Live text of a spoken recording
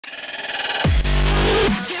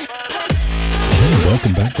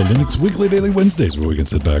welcome back to Linux Weekly Daily Wednesdays, where we can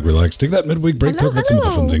sit back, relax, take that midweek break, talk about some of the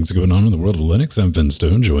fun things going on in the world of Linux. I'm Finn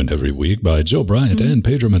Stone, joined every week by Jill Bryant and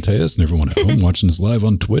Pedro Mateus, and everyone at home watching us live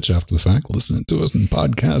on Twitch after the fact, listening to us in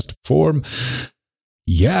podcast form.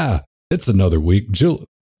 Yeah, it's another week. Jill,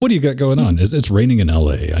 what do you got going on? It's raining in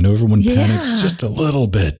LA. I know everyone panics just a little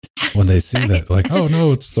bit when they see that. Like, oh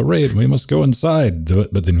no, it's the rain. We must go inside.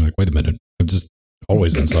 But then you're like, wait a minute. I'm just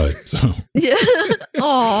always inside. So yeah.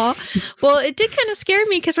 Aw. Well, it did kind of scare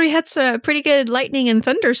me because we had some pretty good lightning and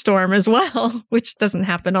thunderstorm as well, which doesn't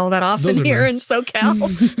happen all that often here in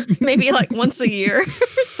SoCal. Maybe like once a year.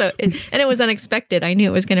 And it was unexpected. I knew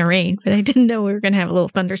it was going to rain, but I didn't know we were going to have a little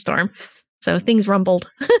thunderstorm. So things rumbled.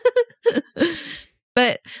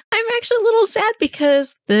 But I'm actually a little sad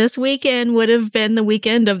because this weekend would have been the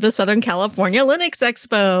weekend of the Southern California Linux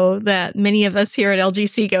Expo that many of us here at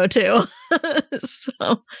LGC go to.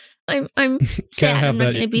 So I'm sad I'm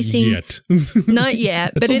not going to be seeing yet. Not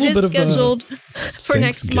yet, but it is scheduled for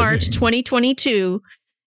next March 2022.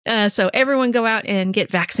 So everyone go out and get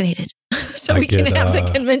vaccinated so we can have the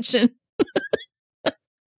convention.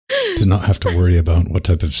 To not have to worry about what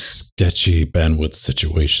type of sketchy bandwidth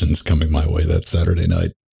situations coming my way that Saturday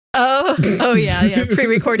night. Oh yeah.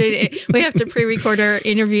 Pre-recorded. We have to pre-record our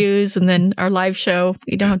interviews and then our live show.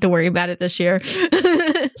 You don't have to worry about it this year.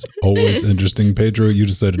 It's always interesting. Pedro, you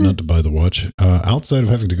decided not to buy the watch. Outside of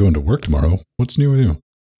having to go into work tomorrow, what's new with you?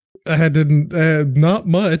 I didn't, not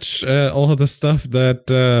much. All of the stuff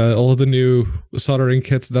that, all of the new soldering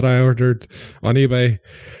kits that I ordered on eBay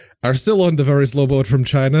are still on the very slow boat from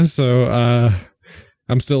China, so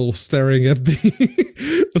I'm still staring at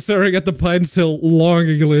the pine sill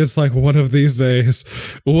longingly. It's like one of these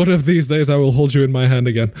days I will hold you in my hand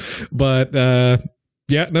again. But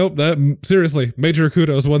seriously, major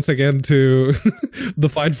kudos once again to the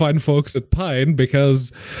fine folks at Pine,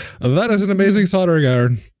 because that is an amazing soldering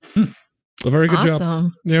iron. A very good job.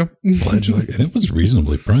 Yeah. Glad you like it. And it was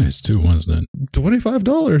reasonably priced too, wasn't it?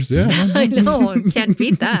 $25. Yeah. I know. Can't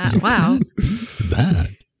beat that. Wow.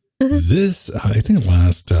 This, I think the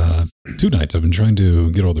last 2 nights I've been trying to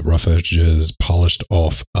get all the rough edges polished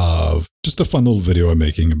off of just a fun little video I'm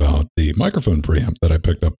making about the microphone preamp that I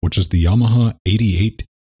picked up, which is the Yamaha 8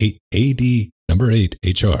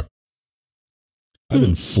 HR. I've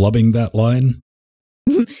been flubbing that line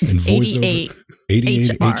in voiceover.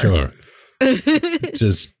 88 HR.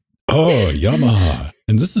 Just Yamaha,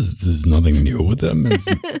 and this is nothing new with them. It's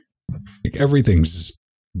like everything's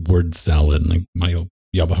word salad. Like my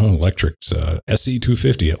Yamaha Electric's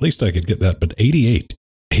SE250, at least I could get that, but 88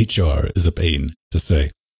 HR is a pain to say.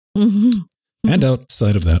 And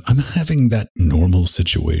outside of that, I'm having that normal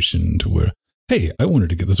situation to where, hey, I wanted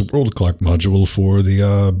to get this world clock module for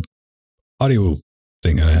the audio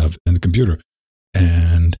thing I have in the computer,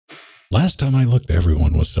 and last time I looked,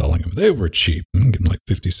 everyone was selling them. They were cheap. I'm getting like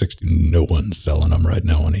 50, 60. No one's selling them right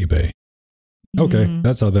now on eBay. Okay,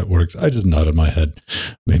 that's how that works. I just nodded my head.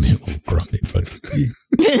 Maybe a little grumpy, but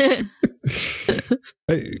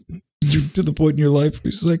you're to the point in your life where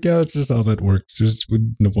it's like, yeah, that's just how that works. There's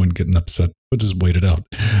no point getting upset. We'll just wait it out.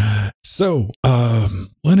 So,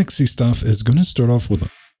 Linuxy stuff is going to start off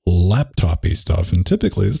with laptop-y stuff. And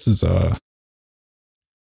typically, this is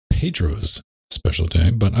Pedro's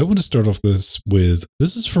specialty, but I want to start off this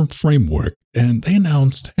is from Framework, and they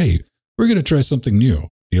announced, hey, we're going to try something new.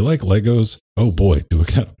 Do you like Legos? Oh boy, do we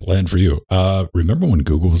got a plan for you. Remember when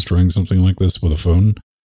Google was trying something like this with a phone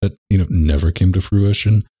that, never came to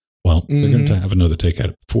fruition? Well, they're going to have another take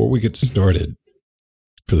at it. Before we get started,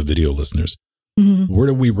 for the video listeners, where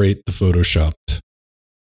do we rate the Photoshopped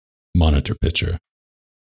monitor picture?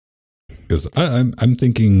 Because I'm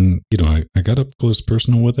thinking, I got up close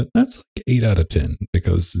personal with it. That's like 8 out of 10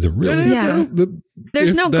 because they're really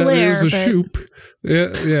there's no glare. Is a shoop.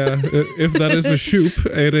 Yeah. If that is a shoop,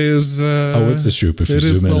 it is. It's a shoop. If you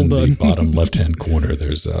zoom in the bottom left-hand corner,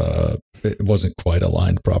 there's it wasn't quite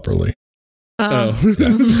aligned properly. Yeah,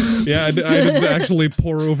 I didn't actually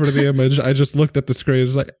pour over the image. I just looked at the screen.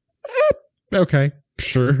 It's like, okay,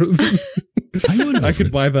 sure. I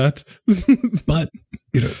could buy that. But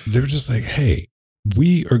they're just like, hey,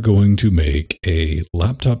 we are going to make a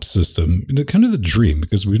laptop system, kind of the dream,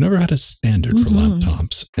 because we've never had a standard for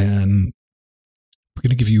laptops. And we're going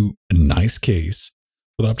to give you a nice case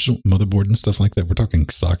with optional motherboard and stuff like that. We're talking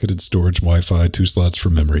socketed storage, Wi-Fi, 2 slots for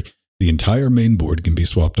memory. The entire main board can be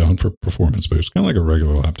swapped out for performance boost, kind of like a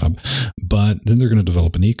regular laptop. But then they're going to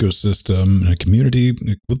develop an ecosystem and a community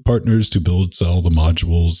with partners to sell the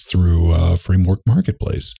modules through Framework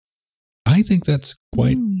Marketplace. I think that's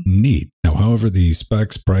quite neat. Now, however, the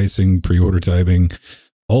specs, pricing, pre-order typing,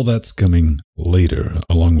 all that's coming later,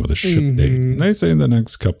 along with a ship date. And they say in the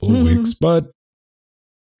next couple of weeks, but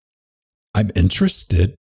I'm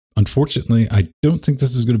interested. Unfortunately, I don't think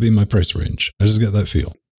this is going to be in my price range. I just got that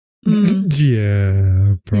feel.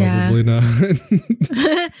 Yeah, probably not.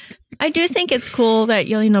 I do think it's cool that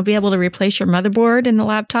you'll be able to replace your motherboard in the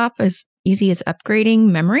laptop as easy as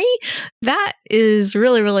upgrading memory. That is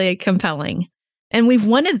really, really compelling. And we've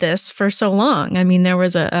wanted this for so long. I mean, there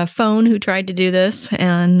was a phone who tried to do this,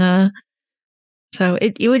 and so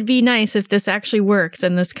it would be nice if this actually works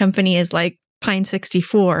and this company is like Pine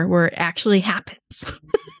 64, where it actually happens.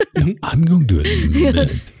 I'm going to admit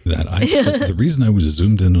that the reason I was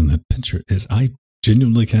zoomed in on that picture is I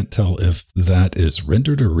genuinely can't tell if that is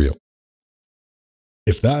rendered or real.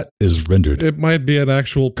 If that is rendered, it might be an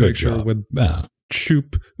actual picture with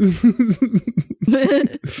Choop.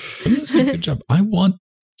 Good job. I want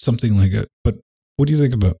something like it, but what do you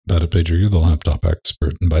think about it, Pedro? You're the laptop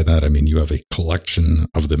expert, and by that I mean you have a collection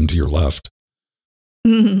of them to your left.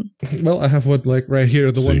 Well, I have one like right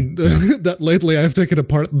here, the one that lately I've taken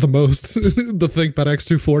apart the most, the ThinkPad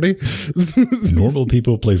X240. Normal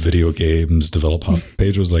people play video games, develop hot.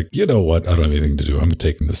 Pedro's like, you know what? I don't have anything to do. I'm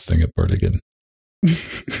taking this thing apart again.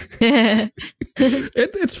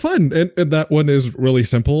 It's fun, and that one is really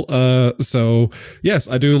simple. So yes,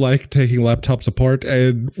 I do like taking laptops apart,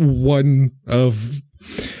 and one of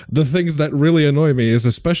the things that really annoy me is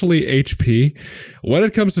especially HP. When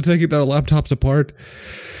it comes to taking their laptops apart,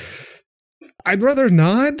 I'd rather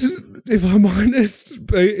not, if I'm honest.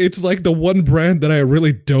 It's like the one brand that I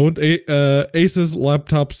really don't. Asus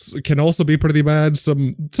laptops can also be pretty bad.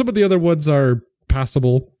 Some of the other ones are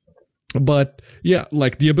passable. But yeah,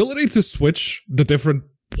 like the ability to switch the different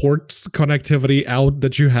ports connectivity out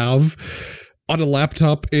that you have on a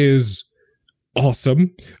laptop is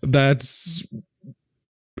awesome. That's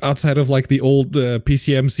outside of like the old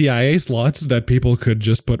PCM CIA slots that people could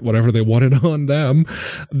just put whatever they wanted on them.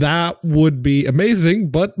 That would be amazing.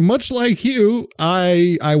 But much like you,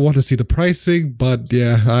 I want to see the pricing. But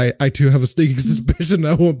yeah, I too have a sneaking suspicion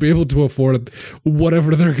I won't be able to afford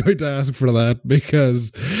whatever they're going to ask for that,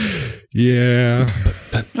 because yeah.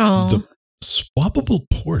 The swappable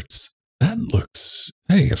ports, that looks,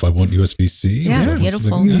 hey, if I want USB-C. Yeah,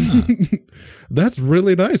 beautiful. That's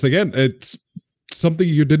really nice. Again, it's something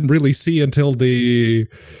you didn't really see until after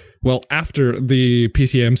the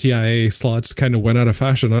PCM CIA slots kind of went out of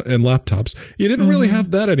fashion in laptops. You didn't really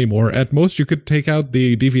have that anymore. At most, you could take out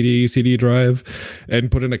the DVD, CD drive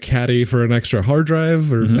and put in a caddy for an extra hard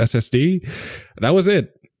drive or SSD. That was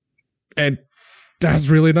it. And that's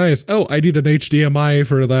really nice. Oh, I need an HDMI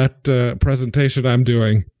for that presentation I'm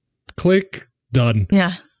doing. Click, done.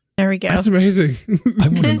 Yeah, there we go. That's amazing. I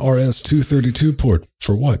want an RS-232 port.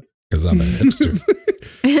 For what? Because I'm a hipster.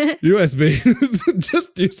 USB.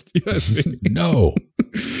 Just use USB. No.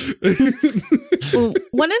 Well,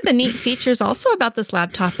 one of the neat features also about this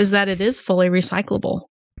laptop is that it is fully recyclable.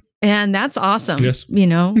 And that's awesome. Yes.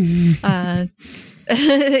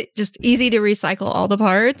 Just easy to recycle all the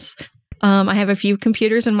parts. I have a few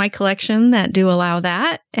computers in my collection that do allow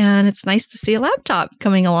that. And it's nice to see a laptop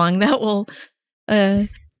coming along that will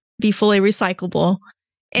be fully recyclable.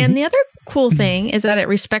 And the other cool thing is that it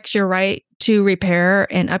respects your right to repair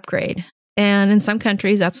and upgrade. And in some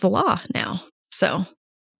countries, that's the law now. So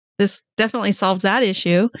this definitely solves that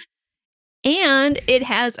issue. And it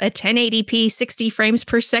has a 1080p 60 frames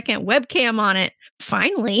per second webcam on it.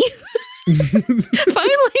 Finally.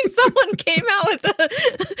 Finally, someone came out with a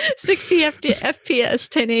 60 FPS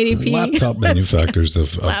 1080p. Laptop manufacturers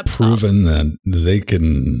have proven that they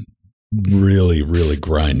can really, really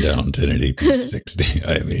grind down 1080p 60.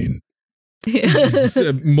 I mean,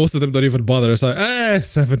 most of them don't even bother. It's like,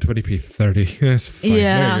 720p 30. That's fine.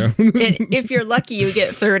 Yeah. There you go. And if you're lucky, you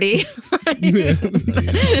get 30. Maybe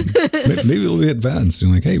it'll be advanced.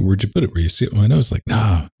 You're like, hey, where'd you put it? Where you see it on my nose? Like,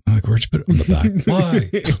 nah. I'm like, where'd you put it on the back? Why?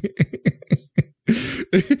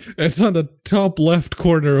 It's on the top left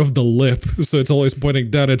corner of the lip, so it's always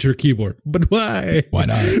pointing down at your keyboard. But why? Why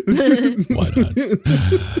not? Why not?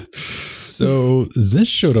 So this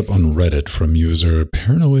showed up on Reddit from user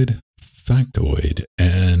Paranoid Factoid,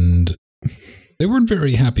 and they weren't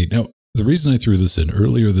very happy. Now, the reason I threw this in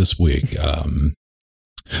earlier this week,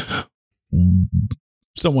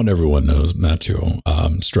 someone everyone knows, Matthew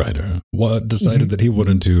Strider, decided that he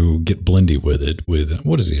wanted to get blendy with it. With,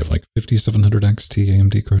 what does he have, like 5700 XT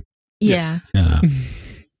AMD card? Yeah. Yeah.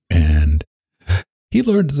 And he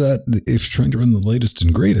learned that if you're trying to run the latest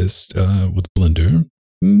and greatest with Blender,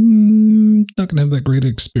 not going to have that great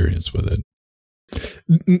experience with it.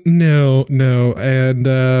 No, and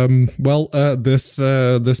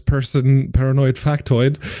this person, Paranoid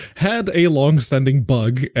Factoid, had a long-standing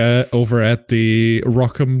bug over at the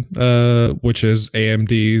ROCm, which is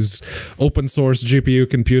AMD's open source GPU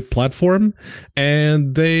compute platform,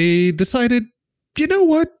 and they decided, you know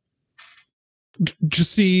what?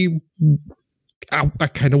 Just see. I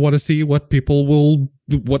kind of want to see what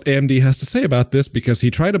AMD has to say about this, because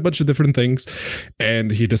he tried a bunch of different things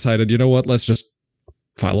and he decided, you know what, let's just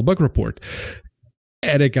file a bug report.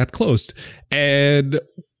 And it got closed. And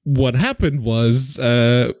what happened was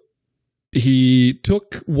he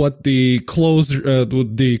took what the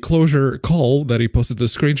closure call that he posted the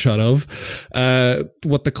screenshot of,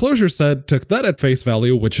 what the closure said, took that at face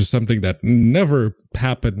value, which is something that never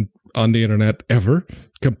happened on the internet ever,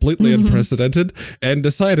 completely unprecedented, and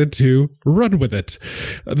decided to run with it.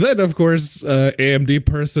 Then, of course, AMD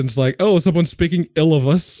person's like, oh, someone's speaking ill of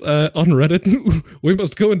us on Reddit. We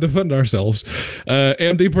must go and defend ourselves.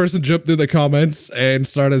 AMD person jumped in the comments and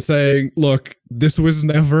started saying, look, this was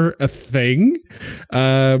never a thing.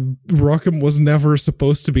 ROCm was never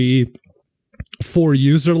supposed to be for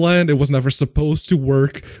userland. It was never supposed to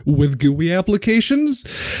work with GUI applications.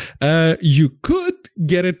 You could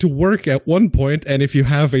get it to work at one point, and if you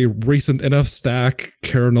have a recent enough stack,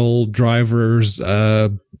 kernel, drivers,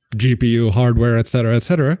 GPU, hardware,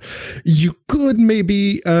 etc., you could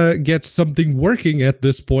maybe get something working at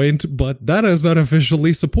this point, but that is not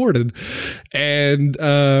officially supported. And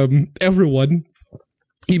everyone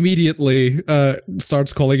immediately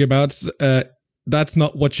starts calling about, that's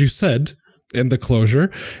not what you said in the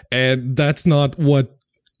closure, and that's not what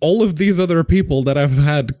all of these other people that have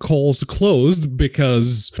had calls closed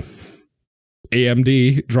because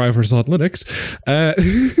AMD drivers on Linux,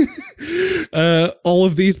 all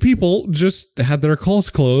of these people just had their calls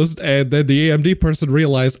closed, and then the AMD person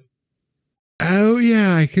realized, oh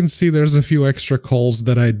yeah, I can see there's a few extra calls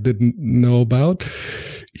that I didn't know about.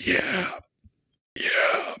 Yeah.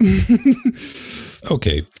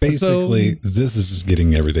 Okay, basically, this is just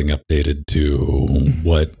getting everything updated to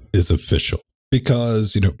what is official.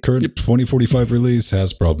 Because, current 2045 release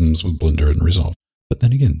has problems with Blender and Resolve. But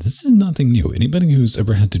then again, this is nothing new. Anybody who's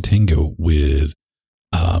ever had to tango with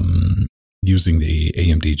using the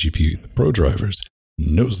AMD GPU, the Pro drivers,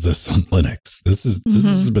 knows this on Linux. This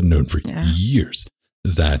has been known for years.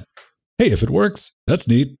 That, hey, if it works, that's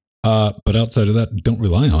neat. But outside of that, don't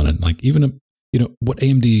rely on it. Like, even what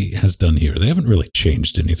AMD has done here, they haven't really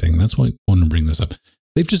changed anything. That's why I want to bring this up.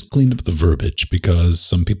 They've just cleaned up the verbiage, because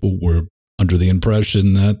some people were under the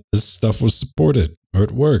impression that this stuff was supported or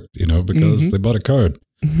it worked, because they bought a card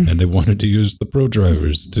and they wanted to use the Pro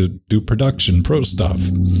drivers to do production Pro stuff.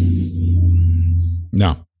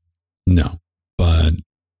 No. But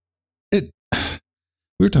we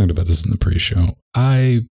were talking about this in the pre-show.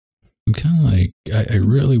 I'm kind of like, I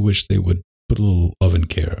really wish they would put a little oven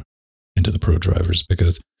care into the Pro drivers,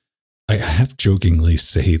 because I have jokingly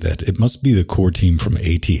say that it must be the core team from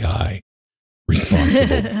ATI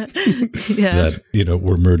responsible that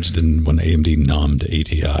were merged in when AMD nommed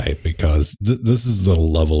ATI, because this is the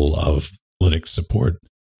level of Linux support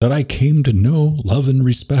that I came to know, love, and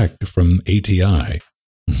respect from ATI.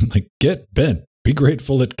 Like, get bent, be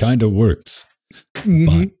grateful it kind of works.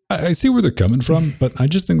 But I see where they're coming from, but I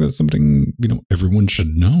just think that's something everyone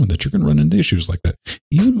should know, that you're going to run into issues like that.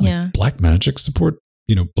 Even like Blackmagic support,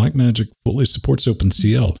 Blackmagic fully supports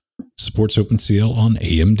OpenCL. Supports OpenCL on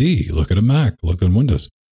AMD. Look at a Mac. Look on Windows.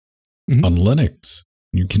 On Linux,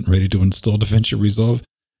 you're getting ready to install DaVinci Resolve.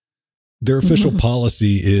 Their official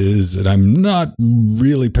policy is, and I'm not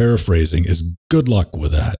really paraphrasing, is good luck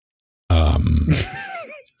with that.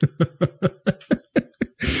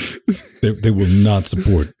 They will not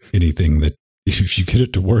support anything that, if you get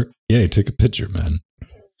it to work, take a picture, man.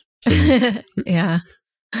 So,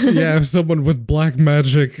 if someone with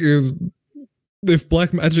Blackmagic, if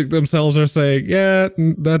Blackmagic themselves are saying,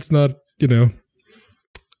 that's not,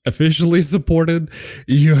 officially supported,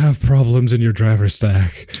 you have problems in your driver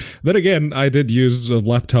stack. Then again, I did use a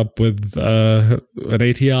laptop with an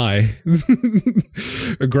ATI,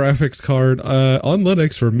 a graphics card on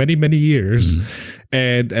Linux for many, many years,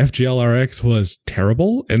 and FGLRX was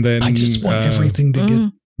terrible. And then I just want everything to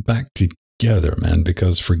get back together, man,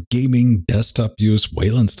 because for gaming, desktop use,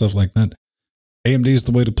 Wayland, stuff like that, AMD is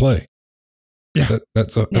the way to play. Yeah,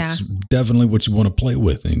 that's definitely what you want to play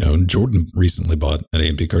with. And Jordan recently bought an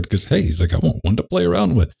AMD card because, hey, he's like, I want one to play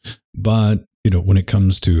around with. But when it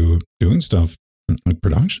comes to doing stuff like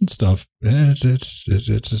production stuff, it's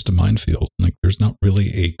just a minefield. Like, there's not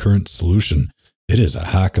really a current solution. It is a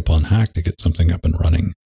hack upon hack to get something up and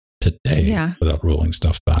running today without rolling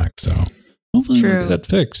stuff back. So hopefully we'll get that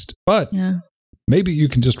fixed. But maybe you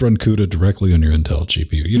can just run CUDA directly on your Intel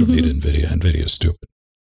GPU. You don't need NVIDIA. NVIDIA's stupid.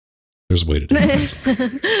 There's a way to do it.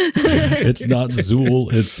 It's not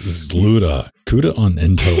Zool, it's Zluda. CUDA on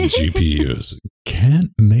Intel GPUs.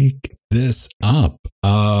 Can't make this up.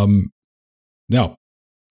 Now,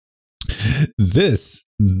 this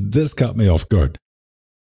caught me off guard.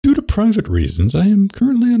 Due to private reasons, I am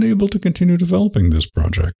currently unable to continue developing this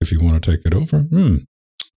project. If you want to take it over.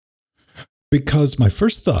 Because my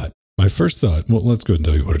first thought, well, let's go ahead and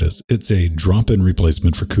tell you what it is. It's a drop-in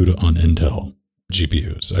replacement for CUDA on Intel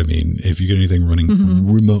GPUs. I mean, if you get anything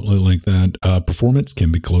running remotely like that, performance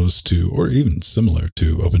can be close to, or even similar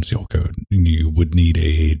to OpenCL code. You would need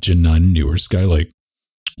a Gen 9 newer Skylake,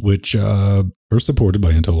 which are supported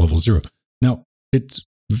by Intel Level 0. Now, it's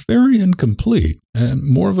very incomplete and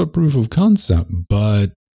more of a proof of concept,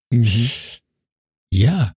 but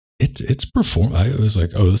yeah, it's perform. I was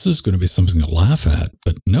like, oh, this is going to be something to laugh at,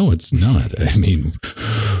 but no, it's not. I mean,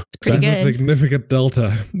 that's a significant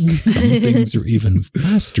delta. Some things are even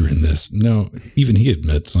faster in this. No, even he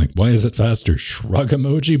admits, like, why is it faster? Shrug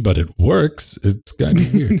emoji, but it works. It's kind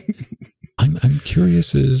of weird. I'm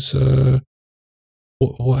curious as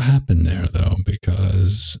what happened there, though,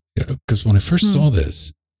 because when I first saw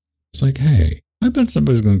this, it's like, hey, I bet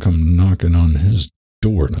somebody's going to come knocking on his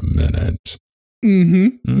door in a minute.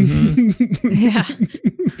 Yeah.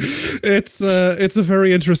 It's a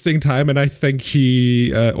very interesting time, and I think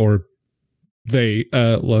he or they,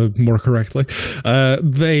 more correctly,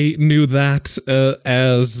 they knew that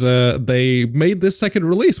as they made this second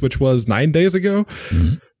release, which was 9 days ago.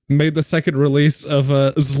 Made the second release of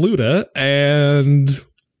Zluda, and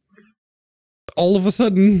all of a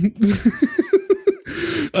sudden,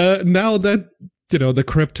 now that the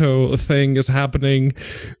crypto thing is happening,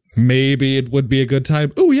 maybe it would be a good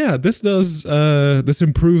time. Oh yeah, this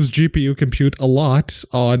improves GPU compute a lot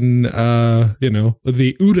on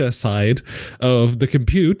the CUDA side of the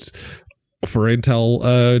compute for Intel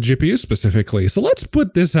GPU specifically. So let's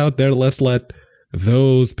put this out there. Let's let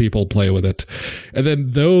those people play with it, and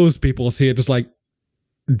then those people see it just like,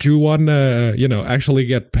 do you want to actually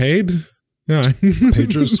get paid? Yeah.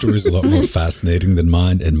 Pedro's story is a lot more fascinating than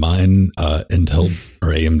mine. And mine, Intel or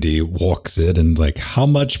AMD walks in and like, how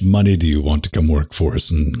much money do you want to come work for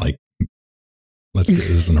us? And like, let's get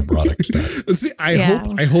this in a product stack. See,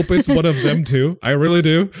 I hope it's one of them too. I really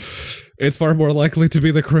do. It's far more likely to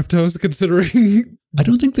be the cryptos, considering I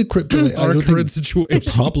don't think the crypto our current situation.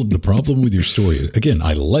 The problem with your story, again,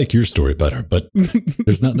 I like your story better, but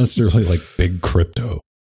there's not necessarily like big crypto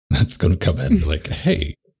that's going to come in like,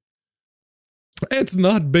 hey. It's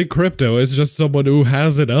not big crypto. It's just someone who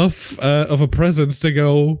has enough of a presence to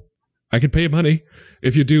go, I can pay money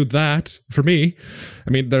if you do that for me. I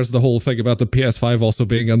mean, there's the whole thing about the PS5 also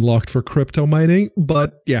being unlocked for crypto mining,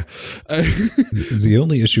 but yeah. The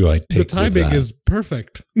only issue I take the timing with that is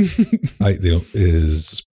perfect.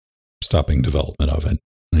 is stopping development of it.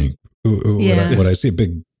 Like, when I see a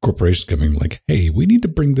big corporation coming like, hey, we need to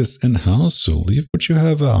bring this in-house, so leave what you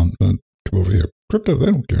have out. Come over here. Crypto,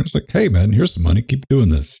 they don't care. It's like, hey, man, here's some money. Keep doing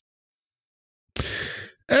this.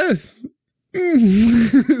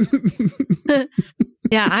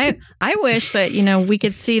 Yeah, I wish that, we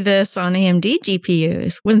could see this on AMD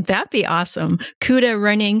GPUs. Wouldn't that be awesome? CUDA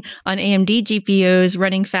running on AMD GPUs,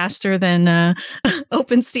 running faster than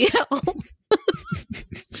OpenCL.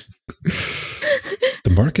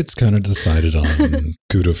 The market's kind of decided on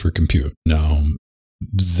CUDA for compute. Now,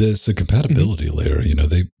 this a compatibility layer,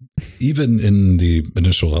 they even in the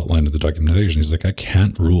initial outline of the documentation, he's like, I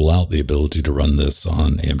can't rule out the ability to run this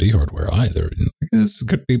on AMD hardware either. This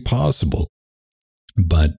could be possible,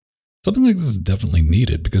 but something like this is definitely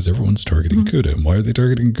needed because everyone's targeting CUDA. And why are they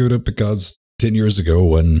targeting CUDA? Because 10 years ago,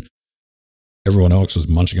 when everyone else was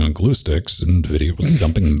munching on glue sticks, NVIDIA was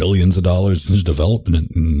dumping millions of dollars into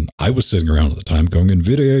development, and I was sitting around at the time going,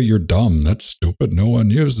 NVIDIA, you're dumb. That's stupid. No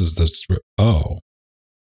one uses this. Oh.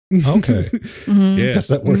 Okay. Yeah. I guess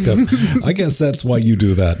that worked out. I guess that's why you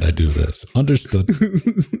do that and I do this. Understood.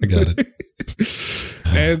 I got it.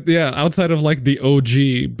 And yeah, outside of like the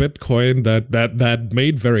OG Bitcoin that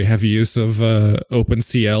made very heavy use of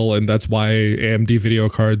OpenCL, and that's why AMD video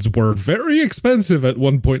cards were very expensive at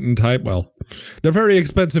one point in time. Well, they're very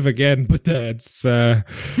expensive again, but that's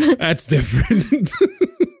different.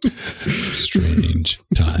 Strange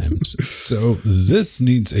times. So this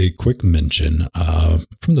needs a quick mention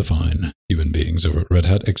from the fine human beings over at Red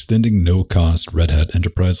Hat, extending no-cost Red Hat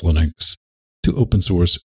Enterprise Linux to open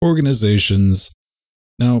source organizations.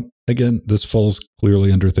 Now, again, this falls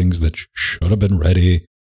clearly under things that should have been ready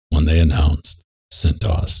when they announced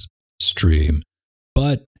CentOS Stream.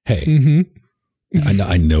 But hey,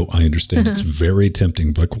 I know, I understand. It's very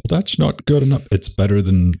tempting. Like, well, that's not good enough. It's better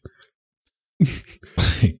than.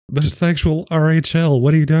 That's actual RHEL.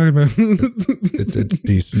 What are you talking about? it's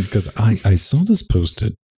decent because I saw this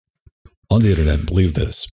posted on the internet. Believe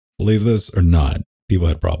this or not, people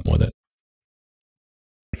had a problem with it.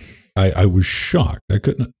 I was shocked. I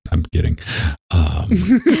couldn't. I'm kidding.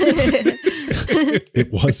 It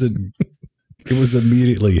wasn't. It was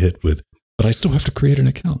immediately hit with. But I still have to create an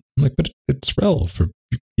account. I'm like, but it's RHEL for.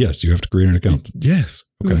 Yes, you have to create an account. Yes.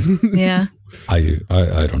 Okay. Yeah. I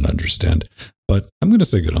don't understand, but I'm going to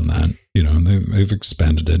say good on that. You know, they've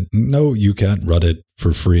expanded it. No, you can't run it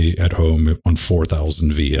for free at home on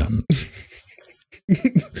 4,000 VMs.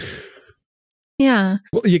 Yeah.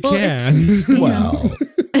 Well, you can. Wow.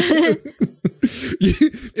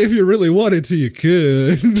 If you really wanted to, you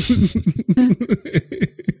could.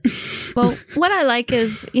 Well, what I like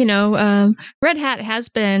is, Red Hat has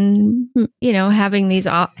been, having these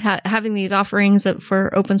offerings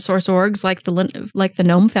for open source orgs like the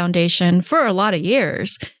GNOME Foundation for a lot of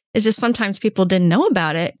years. It's just sometimes people didn't know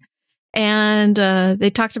about it, and they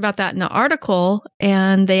talked about that in the article,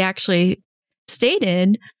 and they actually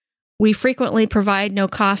stated, we frequently provide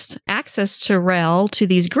no-cost access to RHEL to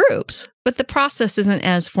these groups, but the process isn't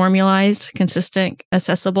as formalized, consistent,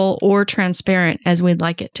 accessible, or transparent as we'd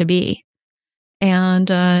like it to be. And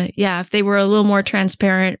if they were a little more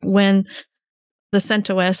transparent when the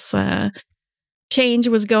CentOS change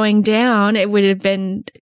was going down, it would have been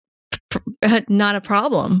not a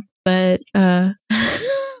problem. But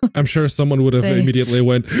I'm sure someone would have immediately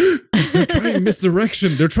went, they're trying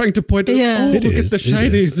misdirection. They're trying to point out, look at the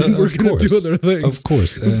Chinese, and we're going to do other things. Of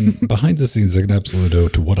course. And behind the scenes, I can absolutely know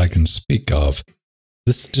to what I can speak of.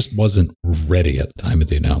 This just wasn't ready at the time of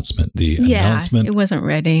the announcement. The announcement it wasn't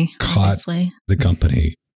ready. Caught the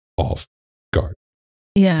company off guard.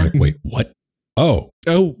 Yeah. Like, wait, what? Oh,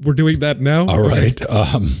 we're doing that now? All right.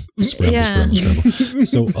 Scramble.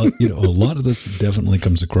 So, a lot of this definitely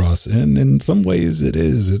comes across, and in some ways it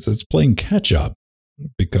is. It's playing catch up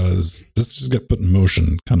because this just got put in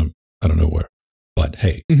motion kind of out of nowhere. But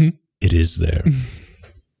hey, it is there.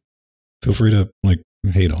 Feel free to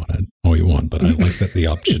hate on it all you want, but I like that the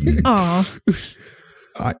option.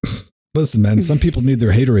 Listen, man, some people need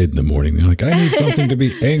their haterade in the morning. They're like, I need something to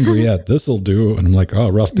be angry at. This'll do. And I'm like, oh,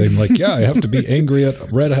 rough day. I'm like, yeah, I have to be angry at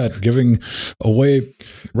Red Hat giving away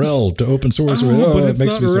RHEL to open source. But it's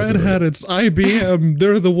not Red Hat, it's IBM.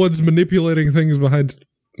 They're the ones manipulating things behind.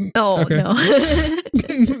 Oh, no.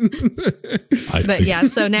 But yeah,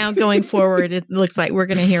 so now going forward, it looks like we're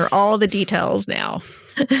going to hear all the details now.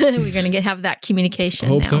 We're going to have that communication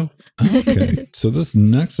now. So. Okay, so this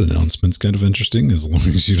next announcement's kind of interesting as long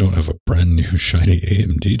as you don't have a brand new shiny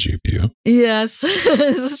AMD GPU. Yes,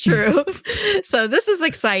 this is true. So this is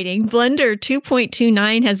exciting. Blender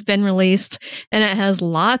 2.29 has been released, and it has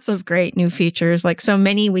lots of great new features, like so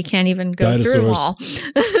many we can't even go through them all.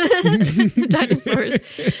 Dinosaurs.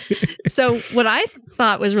 So what I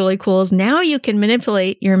thought was really cool is now you can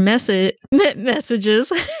manipulate your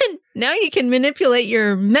messages. Now you can manipulate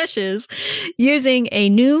your meshes using a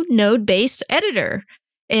new node-based editor.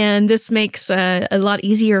 And this makes a lot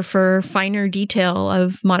easier for finer detail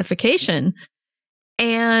of modification.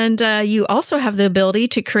 And you also have the ability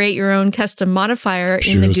to create your own custom modifier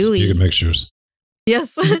in the GUI. You can make shoes.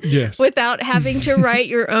 Yes. Yes. Without having to write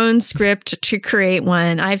your own script to create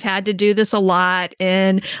one. I've had to do this a lot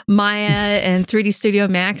in Maya and 3D Studio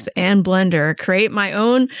Max and Blender. Create my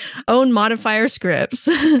own modifier scripts.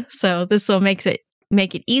 So this will make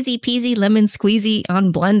it easy peasy lemon squeezy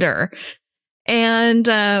on Blender. And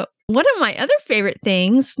one of my other favorite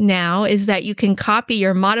things now is that you can copy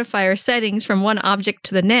your modifier settings from one object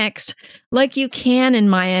to the next, like you can in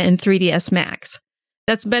Maya and 3ds Max.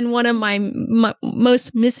 That's been one of my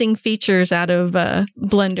most missing features out of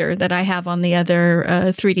Blender that I have on the other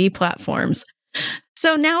 3D platforms.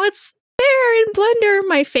 So now it's there in Blender,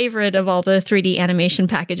 my favorite of all the 3D animation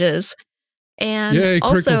packages. And yay,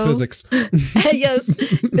 also, critical physics. Yes,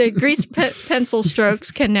 the grease pencil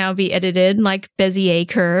strokes can now be edited like Bezier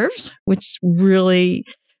curves, which really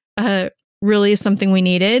is something we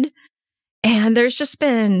needed. And there's just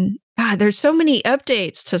been there's so many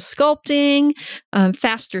updates to sculpting,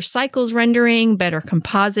 faster cycles rendering, better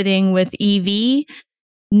compositing with EV,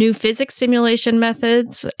 new physics simulation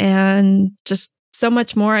methods, and just so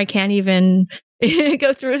much more. I can't even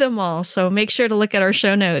go through them all. So make sure to look at our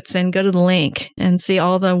show notes and go to the link and see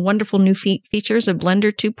all the wonderful new features of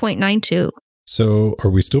Blender 2.92. So are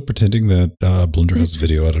we still pretending that Blender has a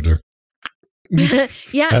video editor? Yeah,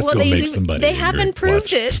 That's well, they have angry.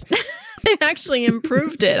 improved it. They actually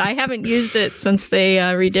improved it. I haven't used it since they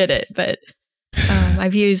redid it, but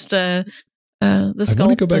I've used the Sculpt. I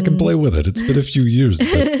want to go back and play with it. It's been a few years,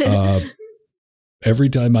 but every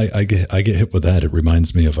time I get hit with that, it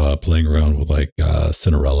reminds me of playing around with like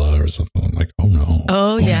Cinderella or something. I'm like, oh no.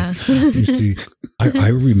 Oh yeah. You see, I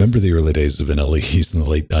remember the early days of NLEs in the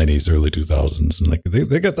late 90s, early 2000s, and like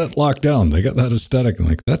they got that locked down. They got that aesthetic, and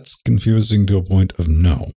like that's confusing to a point of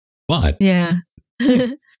no. But yeah,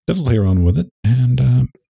 definitely play around with it, and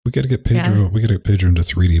we got to get Pedro. Yeah. We got to get Pedro into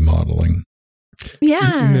 3D modeling.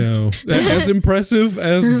 Yeah. No. As impressive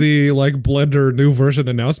as the like Blender new version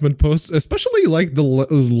announcement posts, especially like the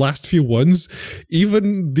last few ones,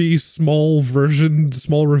 even the small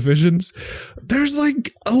revisions, there's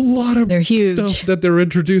like a lot of stuff that they're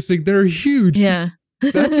introducing. They're huge. Yeah.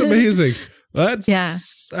 That's amazing.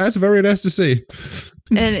 That's very nice to see.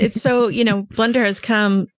 And it's so, Blender has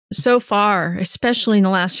come so far, especially in the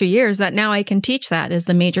last few years, that now I can teach that as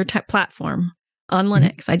the major platform on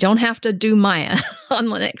Linux. I don't have to do Maya on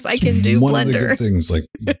Linux. I can do Blender. One of the good things, like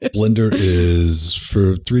Blender is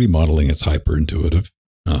for 3D modeling, it's hyper intuitive.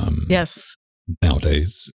 Yes.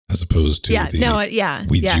 Nowadays, as opposed to the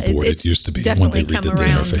Ouija board it used to be when they redid the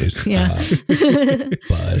interface. Yeah.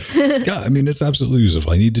 But yeah, I mean, it's absolutely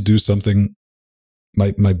useful. I need to do something.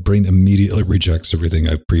 My brain immediately rejects everything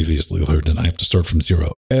I've previously learned, and I have to start from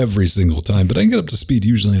zero every single time. But I can get up to speed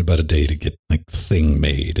usually in about a day to get like thing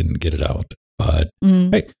made and get it out. But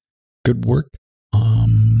hey, good work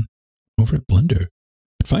over at Blender,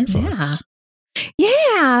 at Firefox.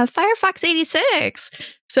 Yeah, Firefox 86.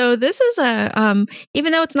 So this is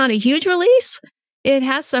even though it's not a huge release, it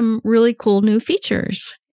has some really cool new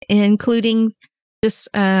features, including this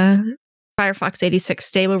Firefox 86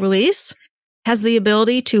 stable release has the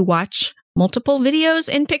ability to watch multiple videos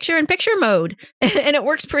in picture-in-picture mode, and it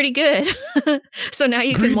works pretty good. So now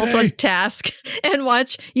you can multitask and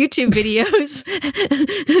watch YouTube videos,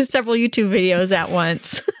 several YouTube videos at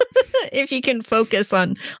once, if you can focus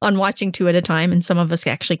on watching two at a time, and some of us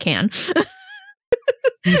actually can.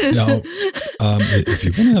 Now, if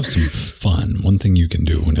you want to have some fun, one thing you can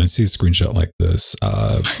do when I see a screenshot like this,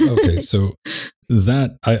 okay, so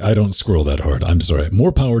that I don't scroll that hard. I'm sorry.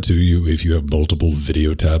 More power to you if you have multiple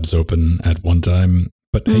video tabs open at one time.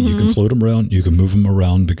 But hey, you can float them around. You can move them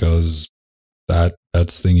around because that's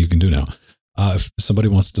the thing you can do now. If somebody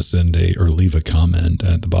wants to send or leave a comment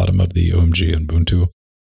at the bottom of the OMG and Ubuntu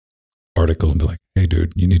article and be like, hey,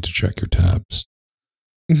 dude, you need to check your tabs.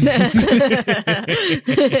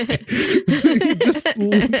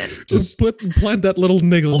 just plant that little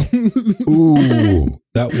niggle. Ooh,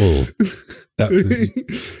 that will.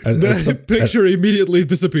 That picture immediately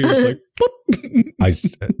disappears. Like, I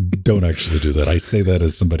don't actually do that. I say that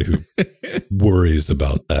as somebody who worries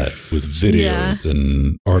about that with videos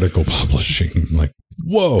and article publishing. Like,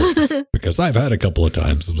 whoa, because I've had a couple of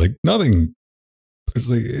times. I'm like, nothing. It's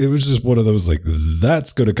like it was just one of those like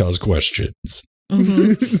that's going to cause questions. People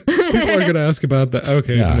are going to ask about that.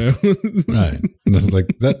 Okay, no. Right. And it's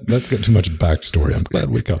like that's got too much backstory. I'm glad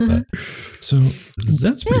we got that. So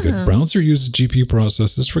that's pretty good. Browser uses GPU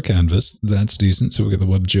processors for Canvas. That's decent. So we get the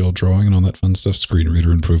WebGL drawing and all that fun stuff. Screen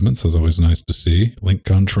reader improvements. That's always nice to see. Link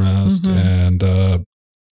contrast and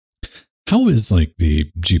how is like the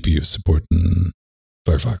GPU support in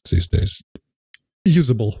Firefox these days?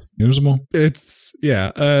 Usable. It's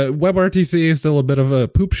WebRTC is still a bit of a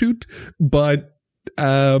poop shoot, but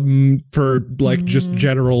for like just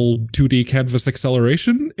general 2D canvas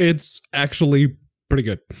acceleration, it's actually pretty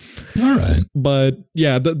good. All right. But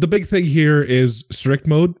yeah, the big thing here is strict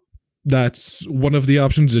mode. That's one of the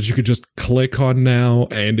options that you could just click on now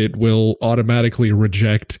and it will automatically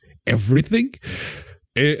reject everything.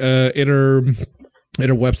 Inner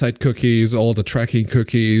website cookies, all the tracking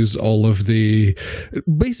cookies, all of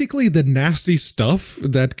basically the nasty stuff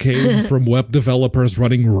that came from web developers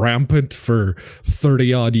running rampant for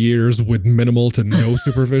 30 odd years with minimal to no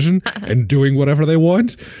supervision and doing whatever they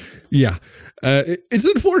want. Yeah. It's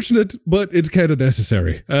unfortunate, but it's kind of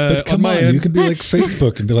necessary. But come on, you can be like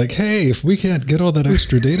Facebook and be like, hey, if we can't get all that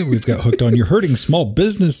extra data we've got hooked on, you're hurting small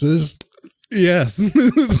businesses. Yes,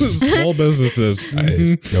 small businesses.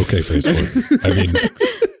 Okay, Facebook. I mean,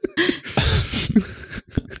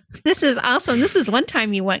 this is awesome. This is one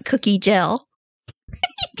time you want cookie gel.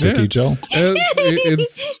 Cookie gel. I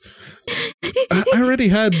already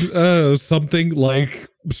had something like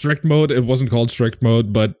strict mode. It wasn't called strict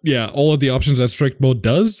mode, but yeah, all of the options that strict mode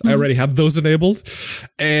does, I already have those enabled.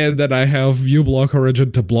 And then I have uBlock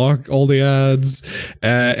Origin to block all the ads,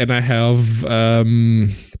 and I have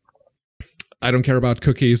I don't care about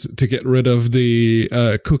cookies to get rid of the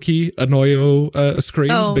cookie annoyo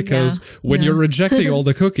screens, because when you're rejecting all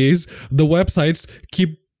the cookies, the websites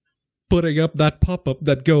keep putting up that pop-up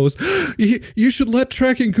that goes, you should let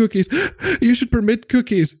tracking cookies. You should permit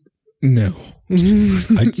cookies. No.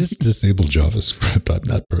 I just disable JavaScript. I'm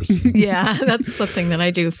that person. Yeah, that's something that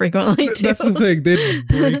I do frequently too. That's the thing. It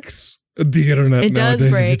breaks the internet it nowadays.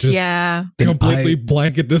 Does break, yeah. Completely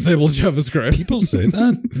blanket disable JavaScript. People say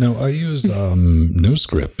that. No, I use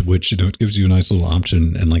NoScript, which it gives you a nice little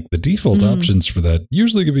option, and like the default options for that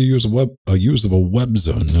usually give you a usable web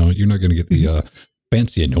zone. No, you're not going to get the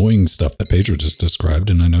fancy annoying stuff that Pedro just described.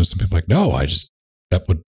 And I know some people are like, no, that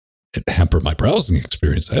would hamper my browsing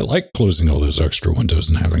experience. I like closing all those extra windows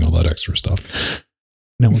and having all that extra stuff.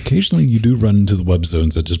 Now, occasionally you do run into the web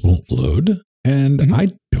zones that just won't load, and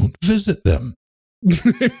I don't visit them.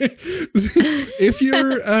 If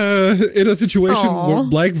you're in a situation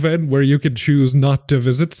like Ven where you can choose not to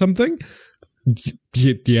visit something,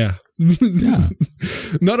 yeah.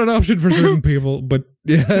 Not an option for certain people, but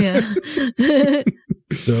yeah.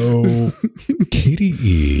 So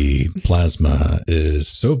KDE Plasma is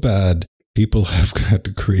so bad, people have got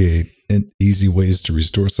to create easy ways to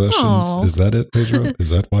restore sessions. Aww. Is that it, Pedro? Is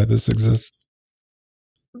that why this exists?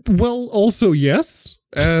 Well, also, yes.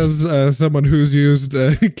 As someone who's used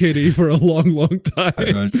KDE for a long time.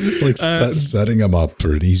 I was just like setting them up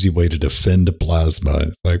for an easy way to defend Plasma.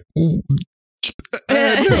 Like, no,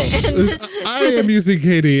 I am using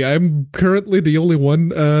KDE. I'm currently the only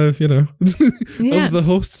one, of the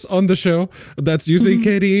hosts on the show that's using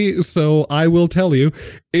KDE. So I will tell you,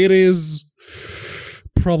 it is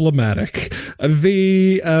problematic.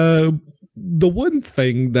 The one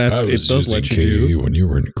thing that it does let you do when you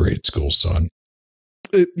were in grade school, son.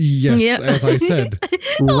 Yes, as I said,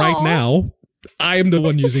 right now. I am the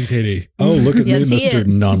one using KDE. Oh, look at me, Mr.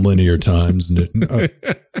 Nonlinear Times.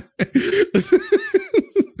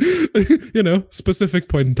 Specific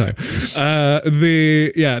point in time.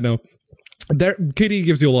 KDE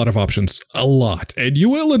gives you a lot of options, and you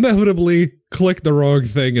will inevitably click the wrong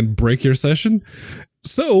thing and break your session.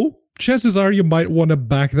 So chances are you might want to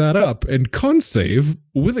back that up. And Konsave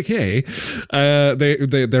with a K,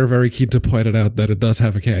 they're very keen to point it out that it does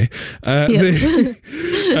have a K.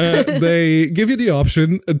 They give you the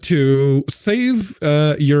option to save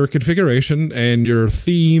your configuration and your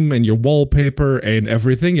theme and your wallpaper and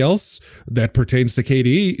everything else that pertains to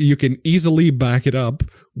KDE. You can easily back it up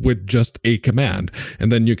with just a command. And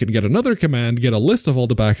then you can get another command, get a list of all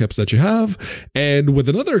the backups that you have. And with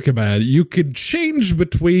another command, you can change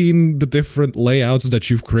between the different layouts that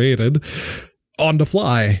you've created on the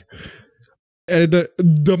fly. And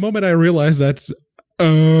the moment I realized that's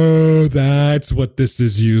what this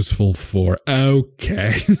is useful for.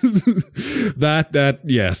 Okay. The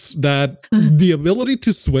ability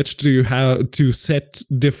to switch to how to set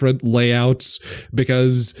different layouts,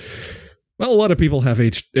 because a lot of people have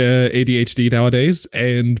ADHD nowadays,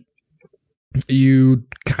 and you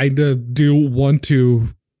kind of do want to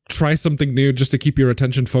try something new just to keep your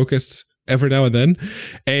attention focused every now and then.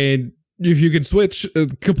 And if you can switch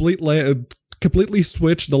completely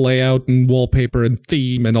switch the layout and wallpaper and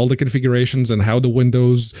theme and all the configurations and how the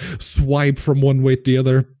windows swipe from one way to the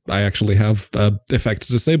other. I actually have effects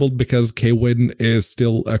disabled because KWin is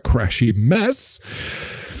still a crashy mess.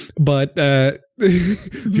 But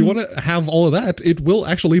if you want to have all of that, it will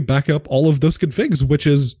actually back up all of those configs, which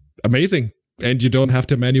is amazing. And you don't have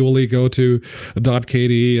to manually go to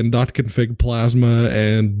 .kde and .config plasma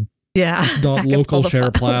and .local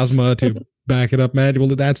share plasma to back it up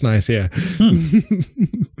manually. That's nice, yeah.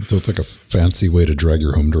 So it's like a fancy way to drag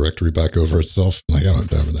your home directory back over itself. Like, I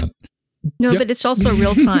don't have that. No, but it's also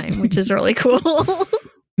real time, which is really cool.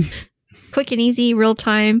 Quick and easy, real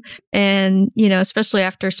time, and especially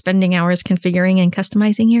after spending hours configuring and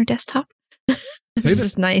customizing your desktop. This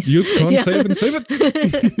is nice. Use Konsave and save it.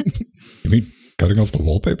 You mean cutting off the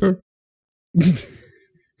wallpaper?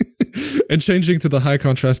 And changing to the high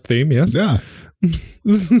contrast theme, yes? Yeah.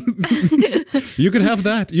 You could have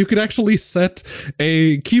that. You could actually set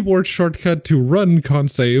a keyboard shortcut to run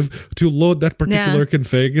Konsave to load that particular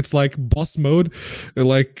config. It's like boss mode,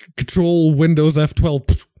 like Control Windows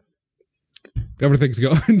F12. Everything's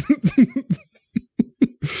gone.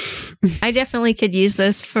 I definitely could use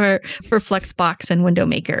this for Flexbox and Window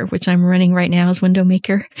Maker, which I'm running right now as Window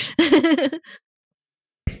Maker.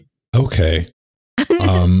 Okay.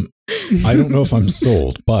 I don't know if I'm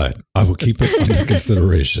sold, but I will keep it under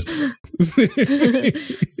consideration.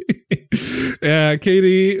 Yeah,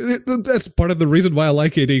 KDE, that's part of the reason why I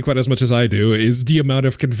like KDE quite as much as I do, is the amount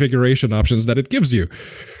of configuration options that it gives you.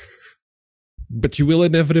 But you will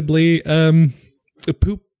inevitably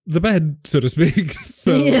poop the bed, so to speak.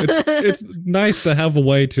 So it's nice to have a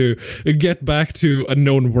way to get back to a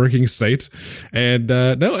known working state. And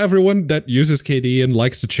now everyone that uses KDE and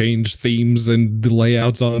likes to change themes and the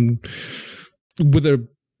layouts on with a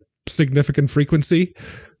significant frequency,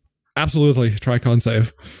 absolutely try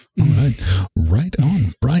Konsave. All right.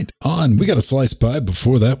 Right on. We got a slice pie.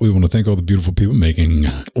 Before that, we want to thank all the beautiful people making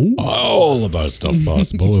all of our stuff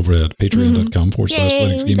possible over at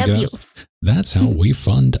patreon.com/LinuxGamingCast. That's how we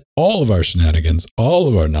fund all of our shenanigans, all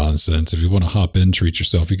of our nonsense. If you want to hop in, treat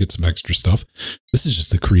yourself, you get some extra stuff. This is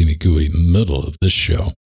just the creamy, gooey middle of this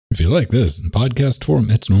show. If you like this in podcast form,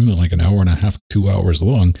 it's normally like an hour and a half, 2 hours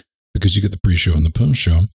long, because you get the pre-show and the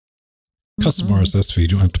post-show. Custom RSS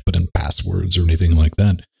feed. You don't have to put in passwords or anything like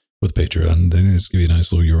that with Patreon. They just give you a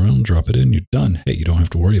nice little URL, drop it in, you're done. Hey, you don't have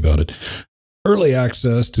to worry about it. Early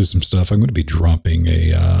access to some stuff. I'm going to be dropping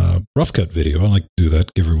a rough cut video. I like to do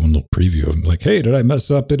that, give everyone a little preview of like, hey, did I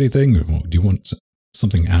mess up anything? Do you want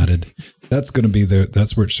something added? That's going to be there.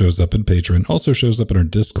 That's where it shows up in Patreon. Also shows up in our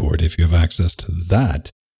Discord if you have access to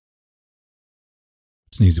that.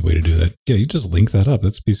 It's an easy way to do that. Yeah, you just link that up.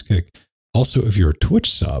 That's a piece of cake. Also, if you're a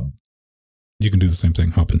Twitch sub, you can do the same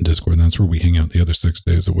thing. Hop in Discord. And that's where we hang out the other 6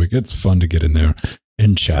 days a week. It's fun to get in there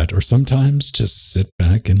and chat, or sometimes just sit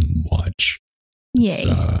back and watch.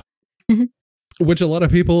 Yay. Which a lot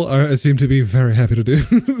of people seem to be very happy to do.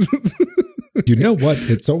 You know what?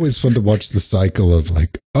 It's always fun to watch the cycle of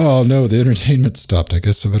like, oh no, the entertainment stopped. I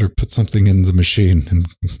guess I better put something in the machine and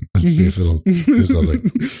let's see if it'll do something.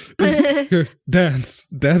 Here, dance,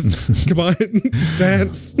 come on,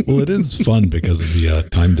 dance. Well, it is fun because of the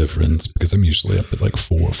time difference, because I'm usually up at like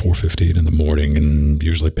 4:15 in the morning, and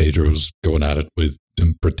usually Pedro's going at it with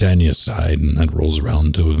Britannia's side, and that rolls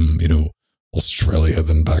around to him, Australia,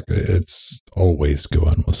 then back. It's always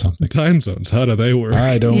going with something. Time zones, how do they work?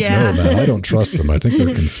 I don't know, man. I don't trust them. I think they're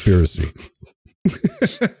a conspiracy.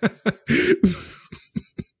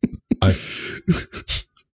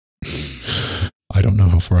 I don't know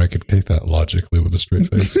how far I could take that logically with a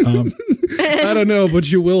straight face. I don't know,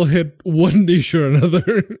 but you will hit one niche or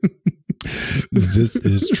another. This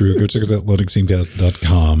is true. Go check us out,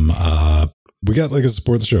 linuxgamecast.com. We got like a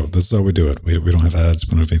support the show. This is how we do it. We don't have ads.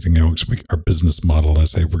 We don't have anything else. Our business model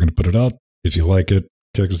is, hey, we're going to put it out. If you like it,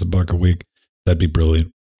 kick us $1 a week. That'd be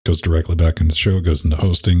brilliant. Goes directly back into the show, goes into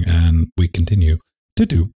hosting, and we continue to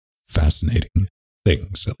do fascinating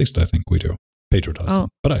things. At least I think we do. Pedro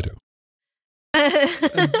doesn't, but I do.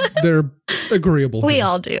 They're agreeable. We things.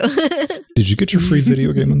 all do. Did you get your free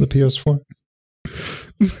video game on the PS4?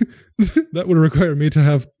 That would require me to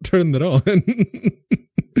have turned it on.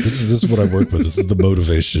 This is what I work with. This is the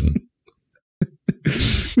motivation.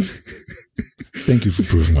 Thank you for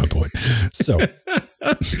proving my point. So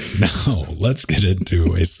now let's get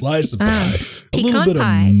into a slice of pie. A little bit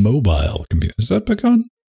pie. Of mobile computer. Is that pecan?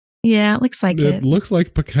 Yeah, it looks like it. It looks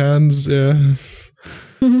like pecans, yeah.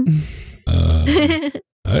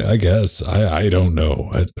 I guess. I don't know.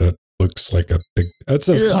 It looks like a big... It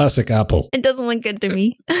says classic apple. It doesn't look good to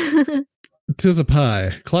me. 'Tis a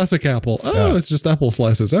pie. Classic apple. Oh, yeah. It's just apple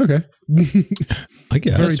slices. Okay. I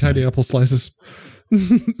guess. Very tiny apple slices.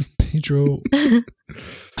 Pedro,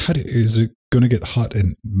 is it going to get hot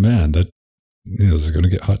in... Man, is it going to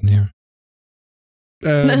get hot in here?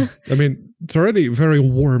 I mean, it's already very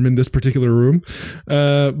warm in this particular room,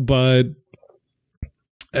 but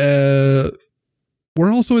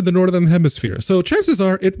we're also in the northern hemisphere, so chances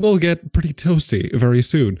are it will get pretty toasty very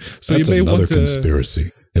soon. So that's you may want to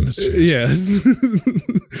conspiracy. Hemispheres. Yes.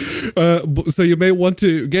 So you may want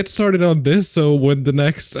to get started on this, so when the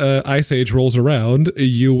next Ice Age rolls around,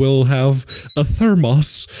 you will have a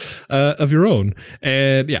thermos of your own.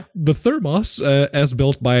 And yeah, the thermos, as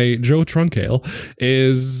built by Joe Trunkale,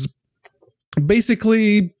 is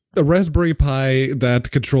basically a Raspberry Pi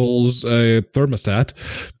that controls a thermostat,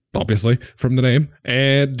 obviously, from the name,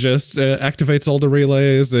 and just activates all the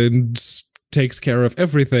relays and takes care of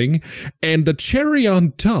everything. And the cherry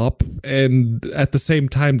on top, and at the same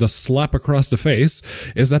time the slap across the face,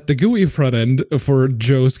 is that the GUI front end, for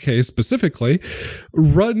Joe's case specifically,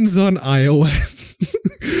 runs on iOS.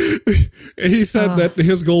 He said that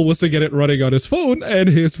his goal was to get it running on his phone, and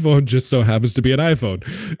his phone just so happens to be an iPhone.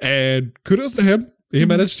 And kudos to him. He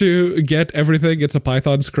managed to get everything. It's a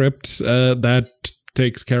Python script that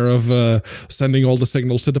takes care of sending all the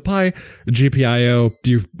signals to the Pi. GPIO,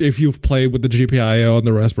 if you've played with the GPIO on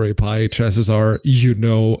the Raspberry Pi, chances are you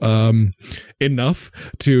know enough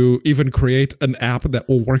to even create an app that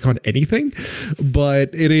will work on anything.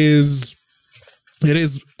 But it is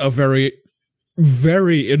a very,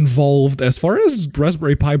 very involved, as far as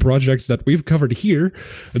Raspberry Pi projects that we've covered here.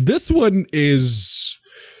 This one is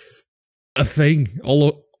a thing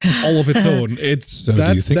all of its own. It's so.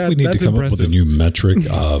 Do you think we need to come up with a new metric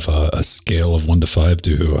of a scale of 1 to 5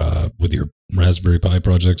 to with your Raspberry Pi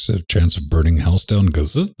projects, a chance of burning house down?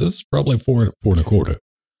 Because this is probably 4.25.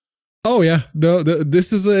 Oh yeah, no,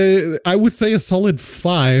 this is I would say a solid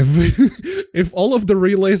 5. If all of the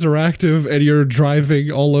relays are active and you're driving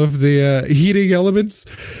all of the heating elements,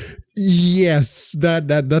 yes,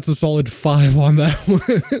 that's a solid 5 on that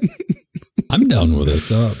one. I'm down with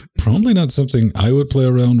this. Probably not something I would play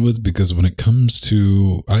around with, because when it comes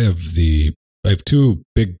to, I have 2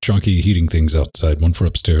 big chunky heating things outside, one for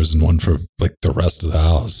upstairs and one for like the rest of the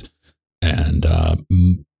house, and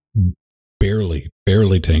barely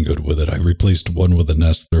tangoed with it. I replaced one with a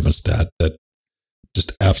Nest thermostat that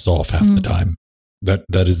just F's off half the time.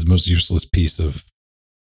 That is the most useless piece of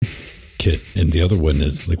kit, and the other one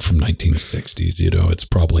is like from 1960s. You know, it's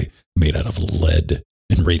probably made out of lead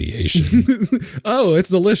and radiation. Oh, it's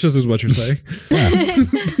delicious is what you're saying. Yeah.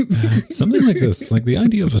 Something like this, like the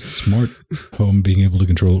idea of a smart home being able to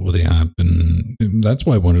control it with the app, and that's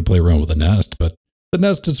why I wanted to play around with the Nest. But the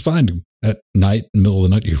Nest is fine at night, in the middle of